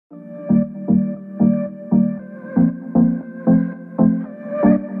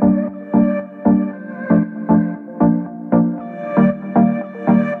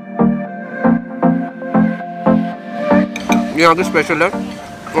ये यहाँ की स्पेशल है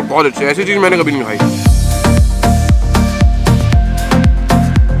और बहुत अच्छी है, ऐसी चीज़ मैंने कभी नहीं खाई।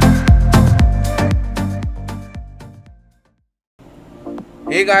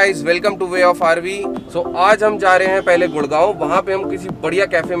 Hey guys, welcome two way of RV. सो आज हम जा रहे हैं पहले गुड़गांव, वहाँ पे हम किसी बढ़िया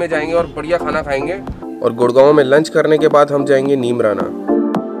कैफे में जाएंगे और बढ़िया खाना खाएंगे। और गुड़गांव में लंच करने के बाद हम जाएंगे नीमराना।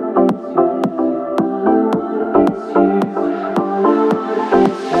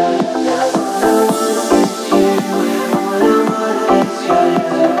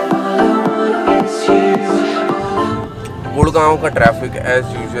 गुड़गांव का ट्रैफिक एज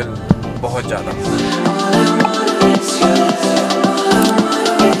यूजुअल बहुत ज़्यादा।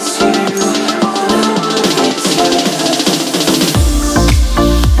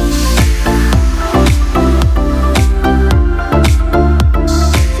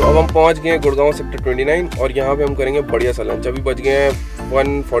 पहुंच गए हैं गुड़गांव सेक्टर 29 और यहाँ पे हम करेंगे बढ़िया सा लंच। अभी बज गए हैं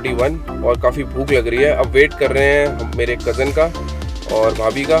 1:41 और काफ़ी भूख लग रही है। अब वेट कर रहे हैं मेरे कज़न का और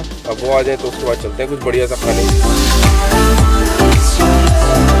भाभी का, अब वो आ जाए तो उसके बाद चलते हैं कुछ बढ़िया सा खाने।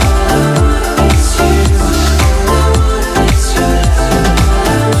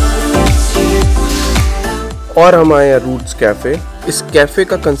 और हम आए हैं रूट्स कैफ़े। इस कैफ़े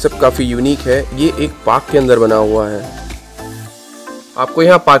का कंसेप्ट काफ़ी यूनिक है। ये एक पार्क के अंदर बना हुआ है। आपको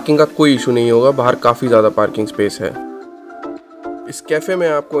यहाँ पार्किंग का कोई इशू नहीं होगा, बाहर काफ़ी ज़्यादा पार्किंग स्पेस है। इस कैफ़े में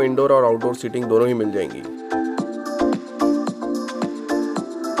आपको इंडोर और आउटडोर सीटिंग दोनों ही मिल जाएंगी।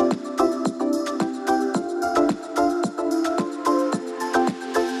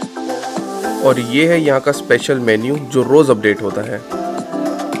 और ये है यहाँ का स्पेशल मेन्यू जो रोज़ अपडेट होता है।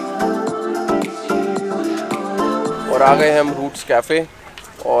 और आ गए हम रूट्स कैफ़े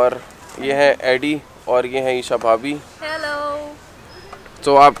और ये है एडी और ये है ईशा भाभी।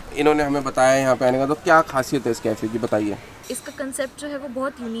 तो आप इन्होंने हमें बताया यहाँ पे आने का, तो क्या खासियत है इस कैफ़े की, बताइए। इसका कंसेप्ट जो है वो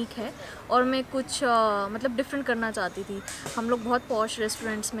बहुत यूनिक है और मैं कुछ मतलब डिफरेंट करना चाहती थी। हम लोग बहुत पॉश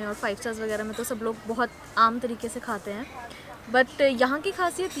रेस्टोरेंट्स में और 5 स्टार्स वगैरह में तो सब लोग बहुत आम तरीके से खाते हैं, बट यहाँ की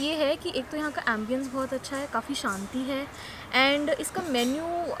खासियत ये है कि एक तो यहाँ का एम्बियंस बहुत अच्छा है, काफ़ी शांति है, एंड इसका मेन्यू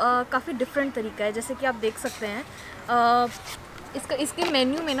काफ़ी डिफरेंट तरीका है। जैसे कि आप देख सकते हैं इसके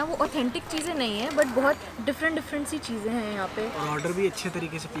मेन्यू में ना वो ऑथेंटिक चीज़ें नहीं है, बट बहुत डिफरेंट सी चीज़ें हैं यहाँ पे। और ऑर्डर भी अच्छे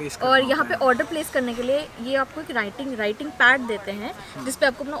तरीके से प्लेस करते और यहाँ पे ऑर्डर प्लेस करने के लिए ये आपको एक राइटिंग पैड देते हैं जिस पे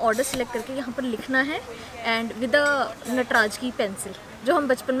आपको अपना ऑर्डर सेलेक्ट करके यहाँ पर लिखना है, एंड विद अ नटराज की पेंसिल जो हम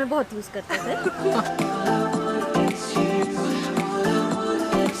बचपन में बहुत यूज़ करते थे।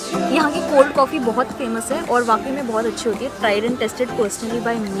 यहाँ की कोल्ड कॉफ़ी बहुत फेमस है और वाकई में बहुत अच्छी होती है, tried and tested personally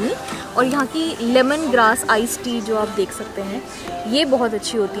bye मी। और यहाँ की लेमन ग्रास आइस टी जो आप देख सकते हैं ये बहुत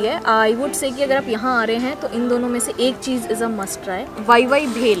अच्छी होती है। आई वुड से कि अगर आप यहाँ आ रहे हैं तो इन दोनों में से एक चीज़ is a must try. Y Y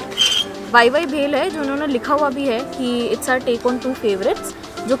भेल है जो उन्होंने लिखा हुआ भी है कि it's are take on 2 favourites,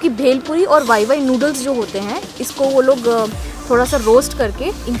 जो कि भेलपुरी और वाई नूडल्स जो होते हैं इसको वो लोग थोड़ा सा रोस्ट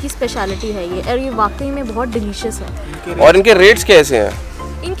करके, इनकी स्पेशलिटी है ये, और ये वाकई में बहुत डिलीशियस है। और इनके रेट्स कैसे हैं?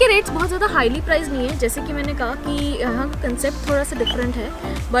 इनके रेट्स बहुत ज़्यादा हाईली प्राइस नहीं है, जैसे कि मैंने कहा कि यहाँ का कंसेप्ट थोड़ा सा डिफरेंट है,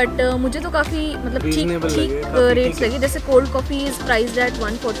 बट मुझे तो काफ़ी मतलब ठीक रेट्स लगे। जैसे cold coffee is priced eight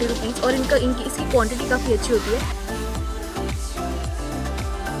 140 rupees और इसकी क्वांटिटी काफ़ी अच्छी होती है।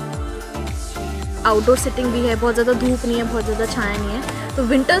 आउटडोर सिटिंग भी है, बहुत ज़्यादा धूप नहीं है, बहुत ज़्यादा छाया नहीं है, तो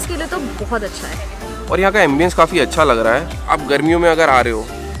विंटर्स के लिए तो बहुत अच्छा है। और यहाँ का एम्बियंस काफ़ी अच्छा लग रहा है। आप गर्मियों में अगर आ रहे हो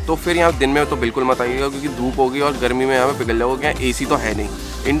तो फिर यहाँ दिन में तो बिल्कुल मत आइएगा क्योंकि धूप होगी और गर्मी में यहाँ पे पिघल जाओगे। यहाँ एसी तो है नहीं।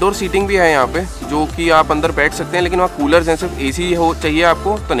 इंडोर सीटिंग भी है यहाँ पे जो कि आप अंदर बैठ सकते हैं, लेकिन वहाँ कूलर्स हैं, सिर्फ एसी हो चाहिए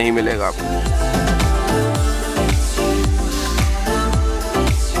आपको तो नहीं मिलेगा आपको।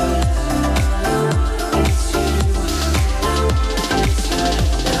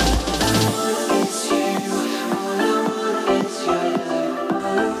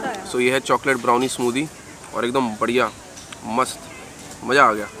 सो ये है चॉकलेट ब्राउनी स्मूदी और एकदम बढ़िया मस्त, मज़ा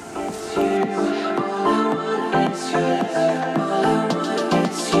आ गया।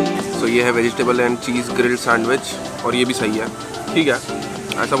 तो ये है vegetable and cheese grilled sandwich और ये भी सही है, ठीक है,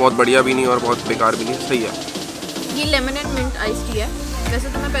 ऐसा बहुत बढ़िया भी नहीं और बहुत बेकार भी नहीं, सही है। ये lemon and mint ice tea है। वैसे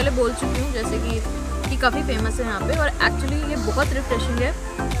तो मैं पहले बोल चुकी हूँ जैसे कि काफ़ी फेमस है यहाँ पे, और एक्चुअली ये बहुत रिफ्रेशिंग है।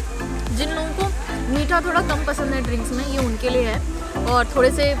 जिन लोगों को मीठा थोड़ा कम पसंद है ड्रिंक्स में, ये उनके लिए है। और थोड़े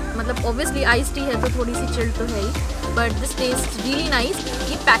से मतलब ऑब्वियसली आइस टी है तो थोड़ी सी चिल्ड तो है ही, but this test really nice.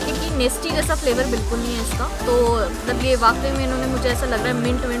 ये पैकेट की नेस्टी जैसा फ्लेवर बिल्कुल नहीं है इसका, तो मतलब ये वाकई में इन्होंने मुझे ऐसा लग रहा है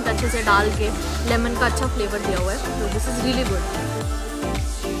मिंट अच्छे से डाल के लेमन का अच्छा फ्लेवर दिया हुआ है, तो दिस इज़ रियली गुड।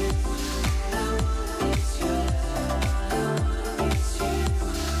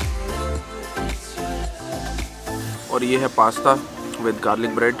 और ये है pasta with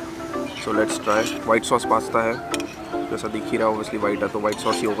garlic bread, so let's try. White sauce pasta है, जैसा दिख ही रहा है, ऑब्वियसली वाइट है तो वाइट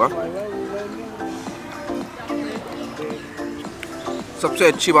सॉस ही होगा। सबसे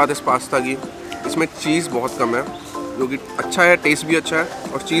अच्छी बात इस पास्ता की, इसमें चीज़ बहुत कम है, जो कि अच्छा है, टेस्ट भी अच्छा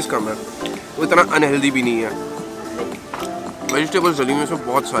है और चीज़ कम है, तो इतना अनहेल्दी भी नहीं है। वेजिटेबल्स डली हुई इसमें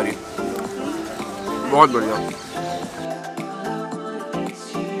बहुत सारी, बहुत बढ़िया।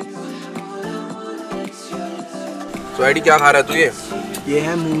 तो आईडी क्या खा रहा है तू? ये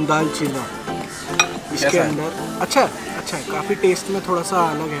है मूंग दाल चीला। इसके अंदर अच्छा है, काफ़ी टेस्ट में थोड़ा सा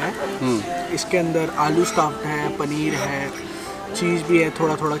अलग है। इसके अंदर आलू स्टफ्ड है, पनीर है, चीज़ भी है,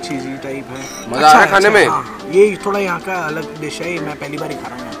 थोड़ा थोड़ा चीज़ी टाइप है। मज़ा आ रहा है खाने में। हाँ, ये थोड़ा यहाँ का अलग डिश है, मैं पहली बार ही खा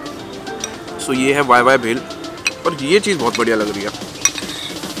रहा हूँ। सो ये है वाई भेल, और ये चीज़ बहुत बढ़िया लग रही है,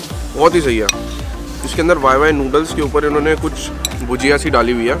 बहुत ही सही है। इसके अंदर वाई नूडल्स के ऊपर इन्होंने कुछ भुजिया सी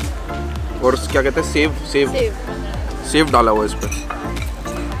डाली हुई है, और क्या कहते हैं, सेव डाला हुआ है इस पर।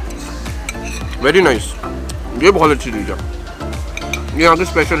 वेरी नाइस, ये बहुत अच्छी चीज़ है, ये यहाँ की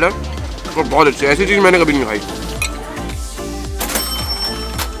स्पेशल है और बहुत अच्छी, ऐसी चीज़ मैंने कभी नहीं खाई।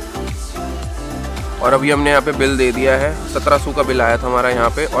 और अभी हमने यहाँ पे बिल दे दिया है, 1700 का बिल आया था हमारा यहाँ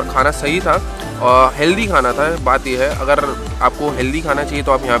पे, और खाना सही था और हेल्दी खाना था। बात ये है, अगर आपको हेल्दी खाना चाहिए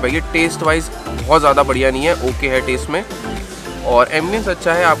तो आप यहाँ पे आइए। टेस्ट वाइज बहुत ज़्यादा बढ़िया नहीं है, ओके है टेस्ट में, और एम्बियंस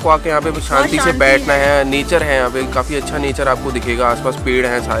अच्छा है। आपको आके यहाँ पे शांति से बैठना है, नेचर है यहाँ पे, काफ़ी अच्छा नेचर आपको दिखेगा, आसपास पेड़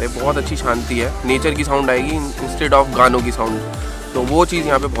हैं सारे, बहुत अच्छी शांति है, नेचर की साउंड आएगी इंस्टेड ऑफ गानों की साउंड, तो वो चीज़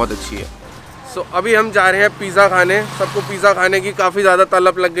यहाँ पे बहुत अच्छी है। सो अभी हम जा रहे हैं पिज़्ज़ा खाने, सबको पिज़्ज़ा खाने की काफ़ी ज़्यादा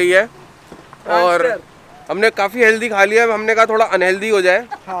तलब लग गई है, और हमने काफ़ी हेल्दी खा लिया, अब हमने कहा थोड़ा अनहेल्दी हो जाए।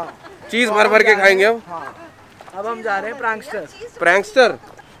 हाँ, चीज़ भर के खाएंगे अब। हाँ, अब हम जा रहे हैं प्रैंकस्टर।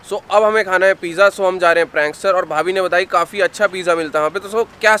 सो अब हमें खाना है पिज़्ज़ा, सो हम जा रहे हैं प्रैंकस्टर, और भाभी ने बताई काफ़ी अच्छा पिज़्ज़ा मिलता है वहाँ पे, तो सो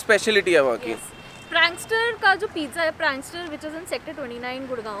क्या स्पेशलिटी है वहाँ की? प्रैंकस्टर का जो पिज़्ज़ा है, prankster which is in sector 29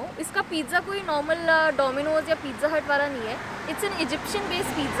 Gurgaon, इसका पिज़्ज़ा कोई नॉर्मल डोमिनोज या पिज़्ज़ा हट वाला नहीं है, it's an Egyptian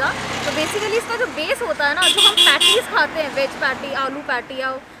based pizza. तो बेसिकली इसका जो बेस होता है ना, जो हम पैटीज खाते हैं, वेज पैटी, आलू पैटी,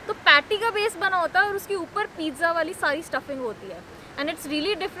 या तो पैटी का बेस बना होता है और उसके ऊपर पिज़्ज़ा वाली सारी स्टफिंग होती है, एंड इट्स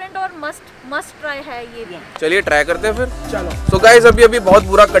रियली डिफरेंट और मस्ट ट्राई है ये भी। चलिए ट्राई करते हैं फिर, चलो। सो गाइस अभी बहुत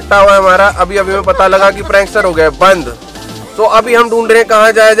बुरा कट्टा हुआ है हमारा, अभी हमें पता लगा कि प्रैंकस्टर हो गया बंद, तो अभी हम ढूंढ रहे हैं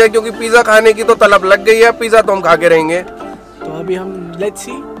कहाँ जाया जाए, क्योंकि पिज़्ज़ा खाने की तो तलब लग गई है, पिज़्ज़ा तो हम खा के रहेंगे। तो अभी हम लेट्स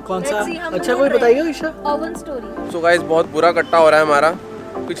सी कौन सा अच्छा, कोई बताइएगा Isha? Oven story. So guys बहुत बुरा कट्टा हो रहा है हमारा,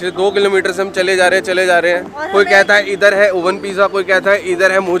 पिछले 2 किलोमीटर से हम चले जा रहे हैं, कोई कहता है इधर है ओवन पिज़्ज़ा, कोई कहता है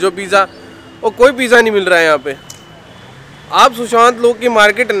इधर है मोजो पिज़्ज़ा, और कोई पिज़्ज़ा नहीं मिल रहा है यहाँ पे। आप सुशांत लोग की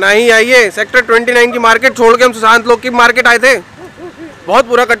मार्केट नहीं आइए, सेक्टर 29 की मार्केट छोड़ के हम सुशांत लोग की मार्केट आए थे, बहुत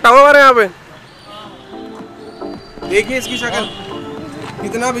बुरा कट्टा हुआ हमारे यहाँ पे। देखिए इसकी शक्ल,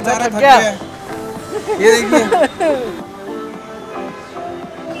 कितना बेचारा थक गया है, ये देखिए।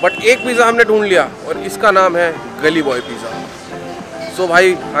 बट एक पिज़्ज़ा हमने ढूंढ लिया, और इसका नाम है गली बॉय पिज़्ज़ा। सो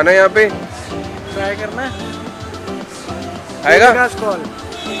भाई खाना यहाँ पे ट्राई करना है, आएगा?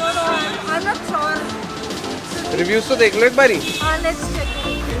 रिव्यूज तो देख लो एक बारी।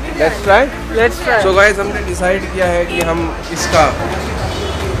 Let's try. सो गाइस हमने डिसाइड किया है कि हम इसका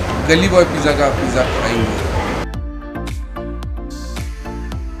गली बॉय पिज़्ज़ा का पिज़्ज़ा खाएंगे।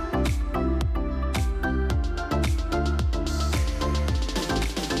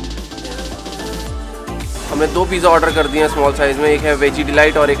 हमने 2 पिज़्ज़ा ऑर्डर कर दिए हैं स्मॉल साइज में, एक है वेजी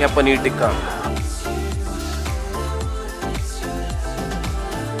डिलाइट और एक है पनीर टिक्का।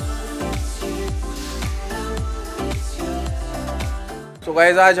 तो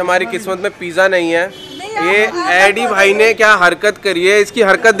गाइस आज हमारी किस्मत में पिज़्ज़ा नहीं है, ये एडी भाई ने क्या हरकत करी है, इसकी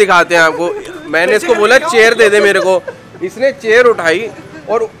हरकत दिखाते हैं आपको। मैंने इसको बोला चेयर दे दे मेरे को, इसने चेयर उठाई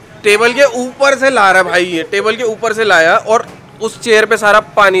और टेबल के ऊपर से ला रहा है भाई, ये टेबल के ऊपर से लाया, और उस चेयर पे सारा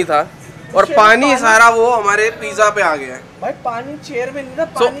पानी था, और पानी सारा वो हमारे पिज़्ज़ा पे आ गया है भाई। पानी चेयर में नहीं था।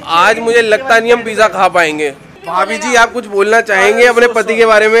 तो आज मुझे लगता नहीं हम पिज़्ज़ा खा पाएंगे। भाभी जी आप कुछ बोलना चाहेंगे अपने पति के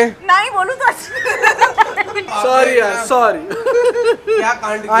बारे में? नहीं बोलूं तो सॉरी यार, सॉरी, क्या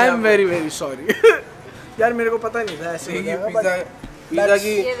कांड किया? I am very very sorry यार, मेरे को पता नहीं था ऐसे पिज़्ज़ा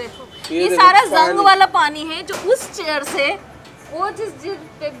की। ये देखो, ये सारा जंग वाला पानी है जो उस चेयर से वो जिस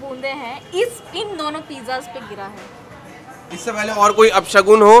पे बूंदे हैं इन दोनों पिज़्ज़ास पे गिरा है। इससे पहले और कोई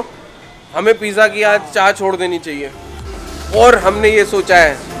अपशगुन हो, हमें पिज़्ज़ा की आज चाह छोड़ देनी चाहिए, और हमने ये सोचा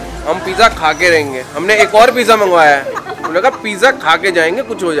है हम पिज़्ज़ा खा के रहेंगे। हमने एक और पिज़्ज़ा मंगवाया है, उन्होंने कहा पिज़्ज़ा खा के जाएंगे,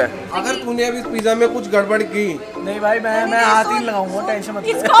 कुछ हो जाए। अगर तूने अभी इस पिज़्ज़ा में कुछ गड़बड़ की, नहीं भाई मैं हाथ ही लगाऊंगा, टेंशन मत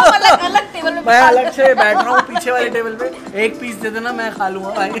इसको अलग टेबल पे, मैं अलग से बैठ रहा हूँ पीछे वाले टेबल पे, एक पीस दे देना मैं खा लूंगा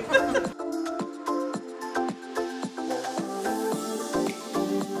भाई।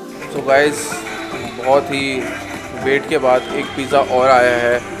 तो गाइस बहुत ही वेट के बाद एक पिज़्ज़ा और आया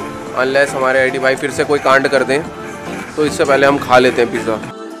है, अनलेस हमारे आईडी भाई फिर से कोई कांड कर दें, तो इससे पहले हम खा लेते हैं पिज़्ज़ा।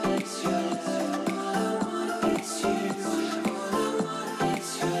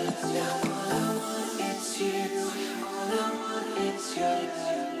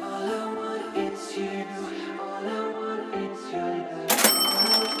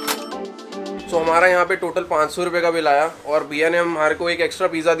 तो हमारा यहाँ पे टोटल 500 रुपये का बिल आया और भैया ने हमारे को एक एक्स्ट्रा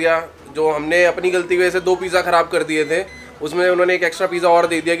पिज़्ज़ा दिया, जो हमने अपनी गलती की वजह से 2 पिज़्ज़ा ख़राब कर दिए थे, उसमें उन्होंने एक एक्स्ट्रा पिज़्ज़ा और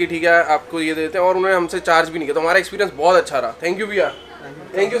दे दिया कि ठीक है आपको ये देते हैं, और उन्होंने हमसे चार्ज भी नहीं किया। तो हमारा एक्सपीरियंस बहुत अच्छा रहा। थैंक यू भैया,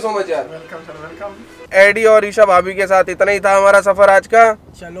 थैंक यू सो मच यार। Welcome sir, welcome. एडी और ईशा भाभी के साथ इतना ही था हमारा सफर आज का।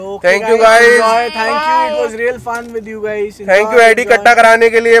 चलो thank you guys, thank you, it was real fun with you guys. Thank you AD इकट्ठा कराने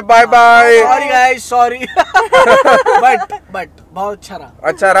के लिए। Bye bye. Sorry guys, sorry but बहुत अच्छा रहा,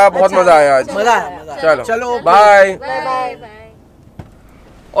 अच्छा रहा, बहुत मजा आया आज। मजा आया। चलो बाय। बाय।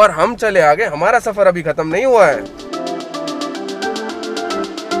 और हम चले आगे, हमारा सफर अभी खत्म नहीं हुआ है।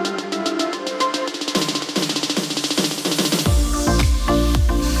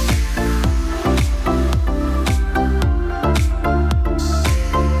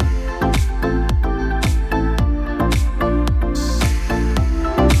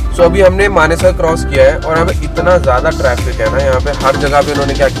 तो अभी हमने मानेसर क्रॉस किया है और यहाँ पे इतना ज़्यादा ट्रैफिक है ना, यहाँ पे हर जगह पे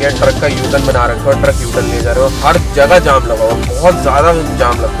उन्होंने क्या किया, ट्रक का यूटर्न बना रखा है, ट्रक यूटर्न ले जा रहे हो, हर जगह जाम लगा हुआ, बहुत ज़्यादा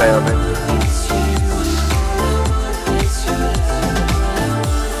जाम लगता है यहाँ पे।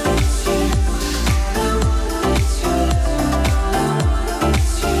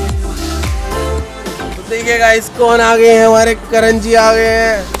 तो देखिएगा इस कौन आ गए हैं, हमारे करण जी आ गए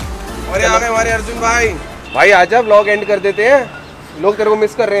हैं, और यहाँ आ गए हमारे अर्जुन भाई। भाई आजा व्लॉग एंड कर देते हैं, लोग तेरे को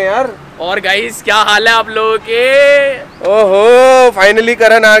मिस कर रहे हैं यार। और गाइस क्या हाल है आप लोगों के? ओहो फाइनली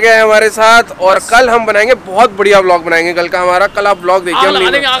करण आ गया है हमारे साथ, और कल हम बनाएंगे बहुत बढ़िया व्लॉग बनाएंगे कल का हमारा। कल आप व्लॉग देखिए,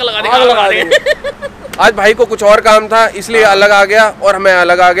 आग लगा देंगे। आज भाई को कुछ और काम था इसलिए अलग आ गया और मैं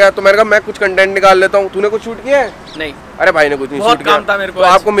अलग आ गया, तो मैंने कहा मैं कुछ कंटेंट निकाल लेता हूँ। तूने कुछ शूट किया है? नहीं। अरे भाई ने कुछ नहीं शूट काम था मेरे को, तो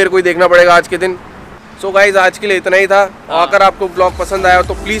आपको मेरे को ही देखना पड़ेगा आज के दिन। सो गाइज आज के लिए इतना ही था, और अगर आपको व्लॉग पसंद आया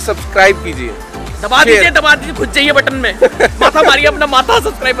तो प्लीज सब्सक्राइब कीजिए, दबा दीजिए खुद चाहिए बटन में, माथा मारिए अपना माथा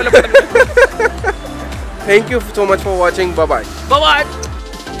सब्सक्राइब वाले बटन में। Thank you so much for watching, bye bye. Bye bye.